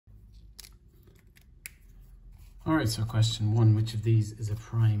All right, so question 1, which of these is a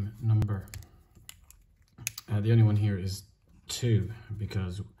prime number? The only one here is 2,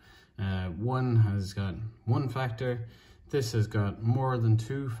 because 1 has got 1 factor. This has got more than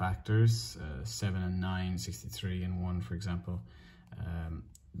 2 factors, 7 and 9, 63 and 1, for example.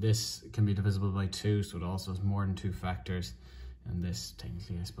 This can be divisible by 2, so it also has more than 2 factors. And this,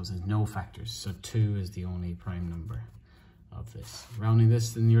 technically, I suppose, has no factors. So 2 is the only prime number of this. Rounding this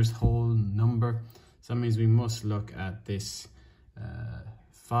to the nearest whole number. So that means we must look at this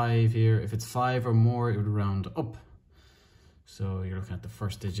 5 here. If it's 5 or more, it would round up. So you're looking at the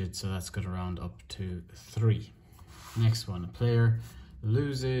first digit, so that's going to round up to 3. Next one, a player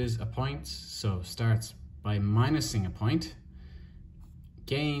loses a point, so starts by minusing a point,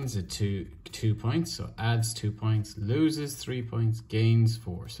 gains a 2 points, so adds 2 points, loses 3 points, gains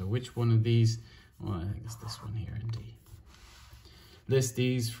 4. So which one of these? Well, I think it's this one here in D. List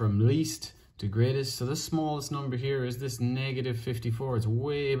these from least to greatest. So the smallest number here is this negative 54. It's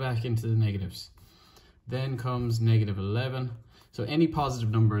way back into the negatives. Then comes negative 11. So any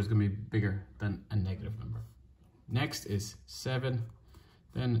positive number is going to be bigger than a negative number. Next is 7,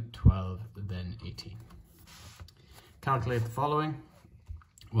 then 12, then 18. Calculate the following.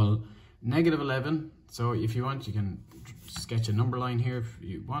 Well, negative 11. So if you want, you can sketch a number line here if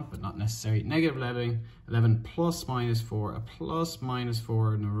you want, but not necessary. Negative 11 plus minus 4. A plus minus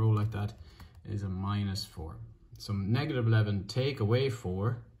 4 in a row like that is a minus 4. So negative 11 take away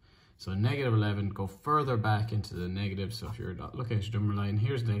 4. So negative 11, go further back into the negative. So if you're not looking at your number line,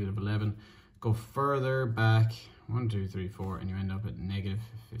 here's negative 11. Go further back, 1, 2, 3, 4, and you end up at negative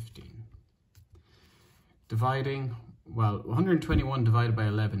 15. Dividing, well, 121 divided by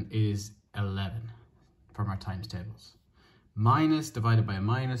 11 is 11 from our times tables. Minus divided by a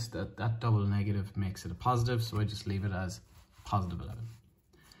minus, that double negative makes it a positive, so I just leave it as positive 11.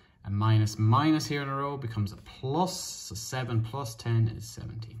 And minus here in a row becomes a plus, so 7 plus 10 is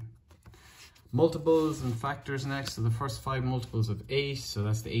 17. Multiples and factors next. So the first 5 multiples of 8, so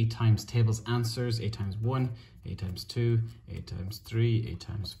that's the 8 times tables answers. 8 times 1, 8 times 2, 8 times 3, 8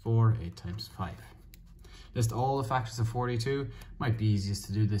 times 4, 8 times 5. List all the factors of 42. Might be easiest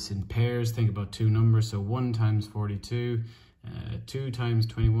to do this in pairs. Think about 2 numbers, so 1 times 42, 2 times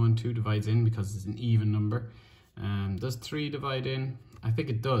 21. 2 divides in because it's an even number. Does 3 divide in? I think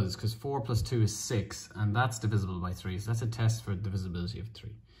it does, because 4 plus 2 is 6, and that's divisible by 3. So that's a test for divisibility of 3.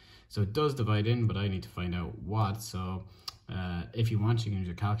 So it does divide in, but I need to find out what. So if you want, you can use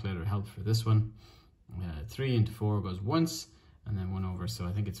your calculator to help for this one. 3 into 4 goes once, and then 1 over, so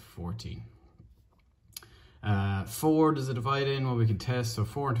I think it's 14. 4, does it divide in? Well, we can test. So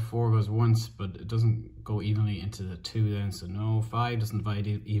 4 into 4 goes once, but it doesn't go evenly into the 2 then, so no. 5 doesn't divide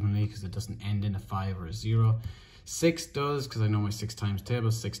evenly because it doesn't end in a 5 or a 0. 6 does, because I know my 6 times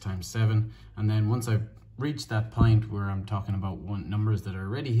table, 6 times 7. And then once I've reached that point where I'm talking about numbers that are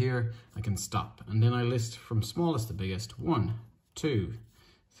already here, I can stop. And then I list from smallest to biggest. 1, 2,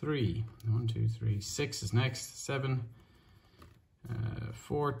 3. 1, 2, 3. 6 is next. 7,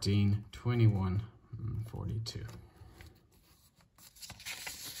 14, 21, 42.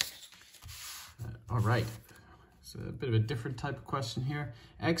 All right. So a bit of a different type of question here.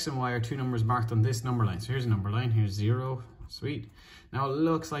 X and Y are 2 numbers marked on this number line. So here's a number line, here's 0, sweet. Now it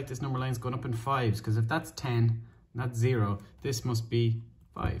looks like this number line is going up in 5s, because if that's 10, and that's 0, this must be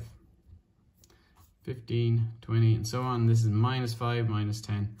 5. 15, 20, and so on. This is minus 5, minus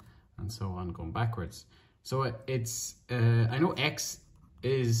 10, and so on, going backwards. So it's, I know X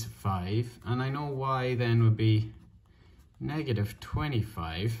is 5, and I know Y then would be negative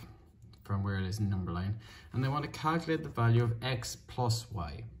 25, from where it is in number line, and they want to calculate the value of X plus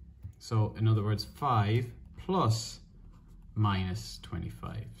Y. So in other words, 5 plus minus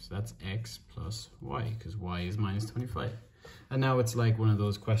 25. So that's X plus Y, because Y is minus 25. And now it's like one of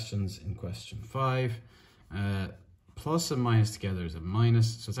those questions in question 5. Plus and minus together is a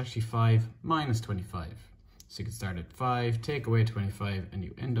minus, so it's actually 5 minus 25. So you can start at 5, take away 25, and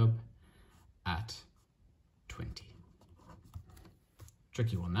you end up at 20.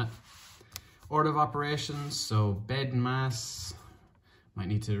 Tricky one, that. Order of operations, so bed and mass, might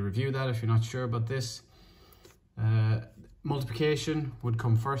need to review that if you're not sure about this. Multiplication would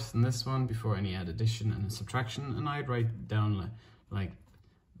come first in this one before any addition and subtraction, and I'd write down like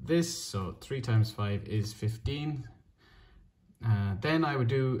this, so 3 times 5 is 15. Then I would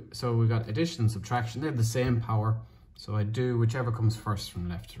do, so we've got addition and subtraction, they have the same power, so I do whichever comes first from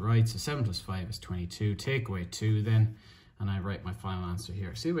left to right. So 7 plus 5 is 22, take away 2 then, and I write my final answer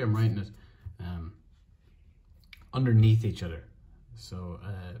here. See the way I'm writing it? Underneath each other. So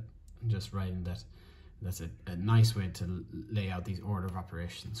I'm just writing that That's a nice way to lay out these order of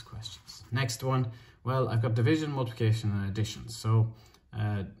operations questions. Next one, well, I've got division, multiplication, and addition. So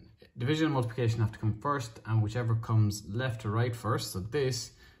division and multiplication have to come first, and whichever comes left to right first. So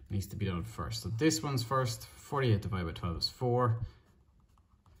this needs to be done first. So this one's first. 48 divided by 12 is 4.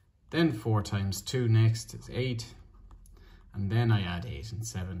 Then 4 times 2 next is 8. And then I add 8 and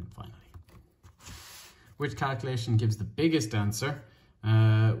 7 finally. Which calculation gives the biggest answer?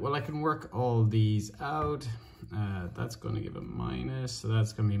 Well, I can work all these out. That's going to give a minus, so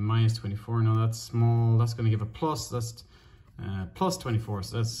that's going to be minus 24. No, that's small. That's going to give a plus. That's plus 24,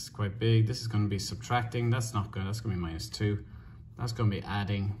 so that's quite big. This is going to be subtracting. That's not good. That's going to be minus 2. That's going to be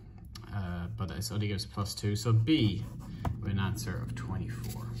adding, but it only gives plus 2. So B with an answer of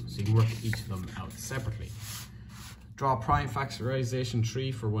 24. So you can work each of them out separately. Draw prime factorization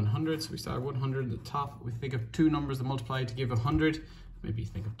tree for 100. So we start at 100 at the top. We think of two numbers that multiply to give 100. Maybe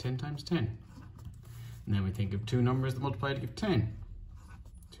think of 10 times 10. And then we think of two numbers that multiply to give 10.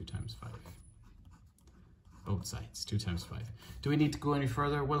 2 times 5. Both sides, 2 times 5. Do we need to go any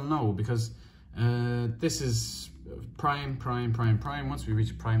further? Well, no, because this is prime, prime, prime, prime. Once we reach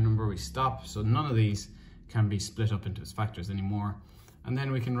a prime number, we stop. So none of these can be split up into its factors anymore. And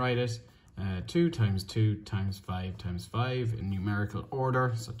then we can write it 2 times 2 times 5 times 5 in numerical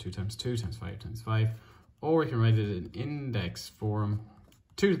order. So 2 times 2 times 5 times 5. Or we can write it in index form,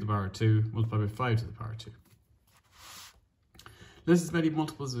 2 to the power 2 multiplied by 5 to the power 2. List as many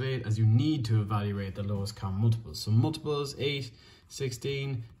multiples of 8 as you need to evaluate the lowest common multiples. So multiples, 8,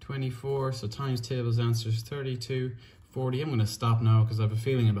 16, 24. So times tables answers 32, 40. I'm going to stop now because I have a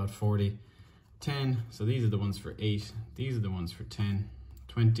feeling about 40. 10, so these are the ones for 8. These are the ones for 10,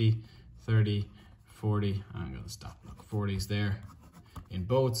 20, 30, 40. I'm going to stop. Look, 40 is there in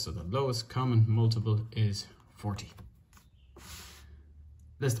both. So the lowest common multiple is 40.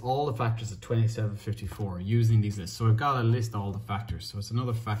 List all the factors of 2754 using these lists. So I've got to list all the factors. So it's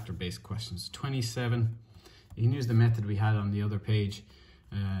another factor-based question. So 27, you can use the method we had on the other page.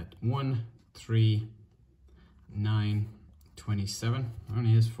 1, 3, 9, 27.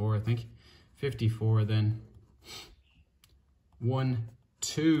 Only is 4, I think. 54 then. 1,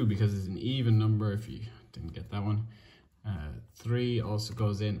 2, because it's an even number if you didn't get that one. 3 also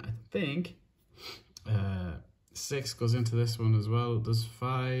goes in, I think. 6 goes into this one as well. Does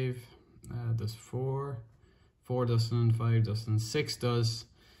 5, does 4, 4 doesn't, 5 doesn't, 6 does,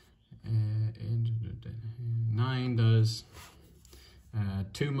 9 does,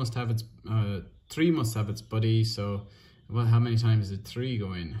 2 must have its, 3 must have its buddy, so, well, how many times did 3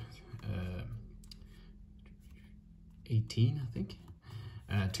 go in? 18, I think.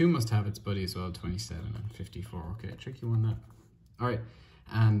 2 must have its buddy as well, 27 and 54. Okay, tricky one that. All right.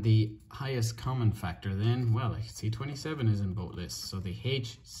 And the highest common factor then, well, I can see 27 is in both lists. So the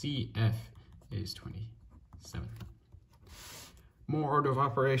HCF is 27. More order of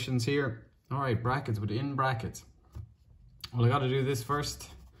operations here. All right, brackets within brackets. Well, I got to do this first.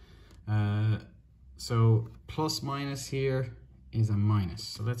 So plus minus here is a minus.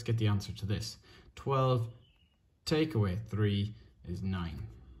 So let's get the answer to this. 12 take away 3 is 9.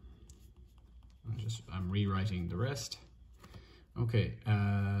 I'm rewriting the rest. Okay,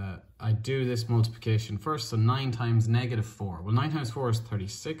 I do this multiplication first, so 9 times negative 4. Well, 9 times 4 is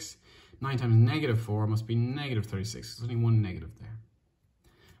 36. 9 times negative 4 must be negative 36. There's only one negative there.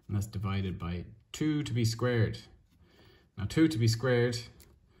 And that's divided by 2 to be squared. Now, 2 to be squared,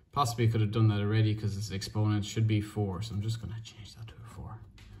 possibly could have done that already because its exponent should be 4. So I'm just going to change that to a 4.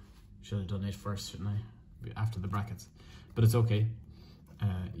 Should have done it first, shouldn't I? After the brackets. But it's okay.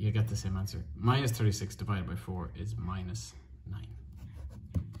 You get the same answer. Minus 36 divided by 4 is minus 9.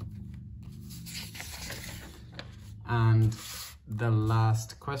 And the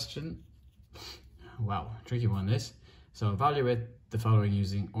last question. Wow, tricky one this. So evaluate the following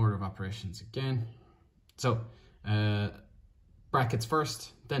using order of operations again. So brackets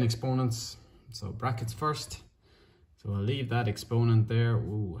first, then exponents. So brackets first. So I'll leave that exponent there.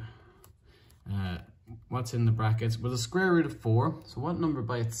 Ooh. What's in the brackets? Well, the square root of 4. So what number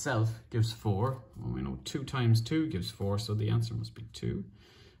by itself gives 4? Well, we know 2 times 2 gives 4, so the answer must be 2.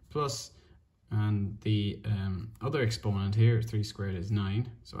 Plus, and the other exponent here, 3 squared is 9.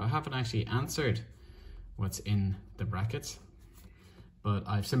 So I haven't actually answered what's in the brackets, but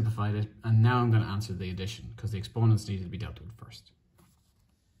I've simplified it, and now I'm going to answer the addition, because the exponents needed to be dealt with first.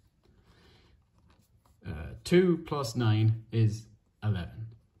 2 plus 9 is 11.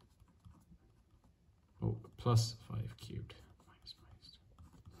 Oh, plus 5 cubed. Minus.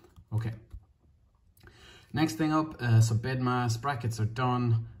 Okay. Next thing up, so BEDMAS, brackets are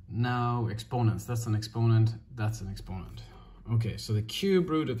done. Now exponents. That's an exponent. That's an exponent. Okay, so the cube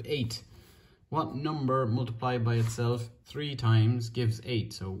root of 8 What number multiplied by itself 3 times gives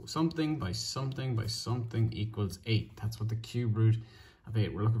 8? So something by something by something equals 8. That's what the cube root of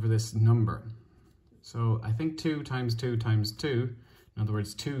 8. We're looking for this number. So I think 2 times 2 times 2. In other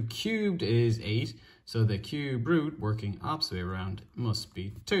words, 2 cubed is 8. So the cube root, working opposite way around, must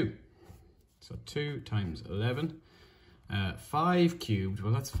be 2. So 2 times 11. 5 cubed,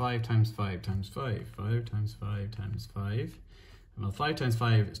 well that's 5 times 5 times 5. 5 times 5 times 5. Well, 5 times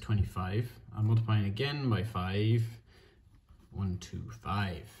 5 is 25. I'm multiplying again by 5. 1, 2,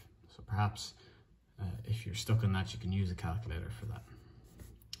 5. So perhaps if you're stuck on that, you can use a calculator for that.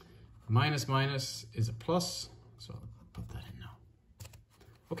 Minus minus is a plus, so I'll put that in now.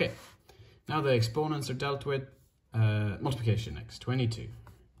 Okay, now the exponents are dealt with. Multiplication next. 22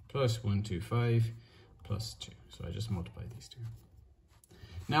 plus 125 plus 2. So I just multiply these two.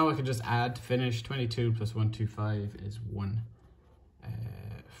 Now I can just add to finish. 22 plus 125 is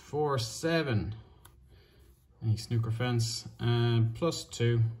 147. Any snooker fence. Plus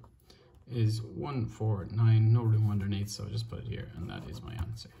 2 is 149. No room underneath, so I just put it here, and that is my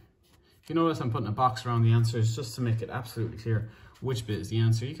answer. If you notice, I'm putting a box around the answers just to make it absolutely clear which bit is the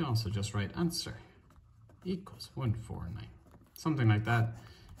answer. You can also just write answer equals 149. Something like that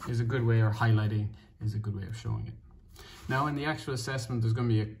is a good way, or highlighting is a good way of showing it. Now in the actual assessment, there's going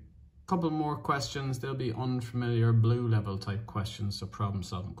to be a couple more questions. They'll be unfamiliar blue level type questions, so problem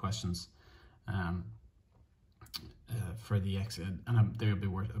solving questions for the exit, and they'll be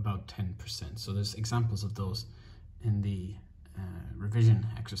worth about 10%. So there's examples of those in the revision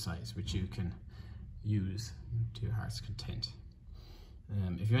exercise, which you can use to your heart's content.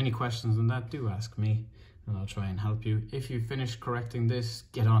 If you have any questions on that, do ask me and I'll try and help you. If you finish correcting this,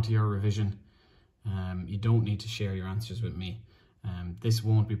 get onto your revision. You don't need to share your answers with me. This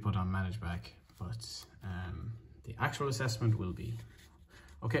won't be put on ManageBac, but the actual assessment will be.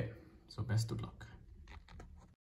 Okay, so best of luck.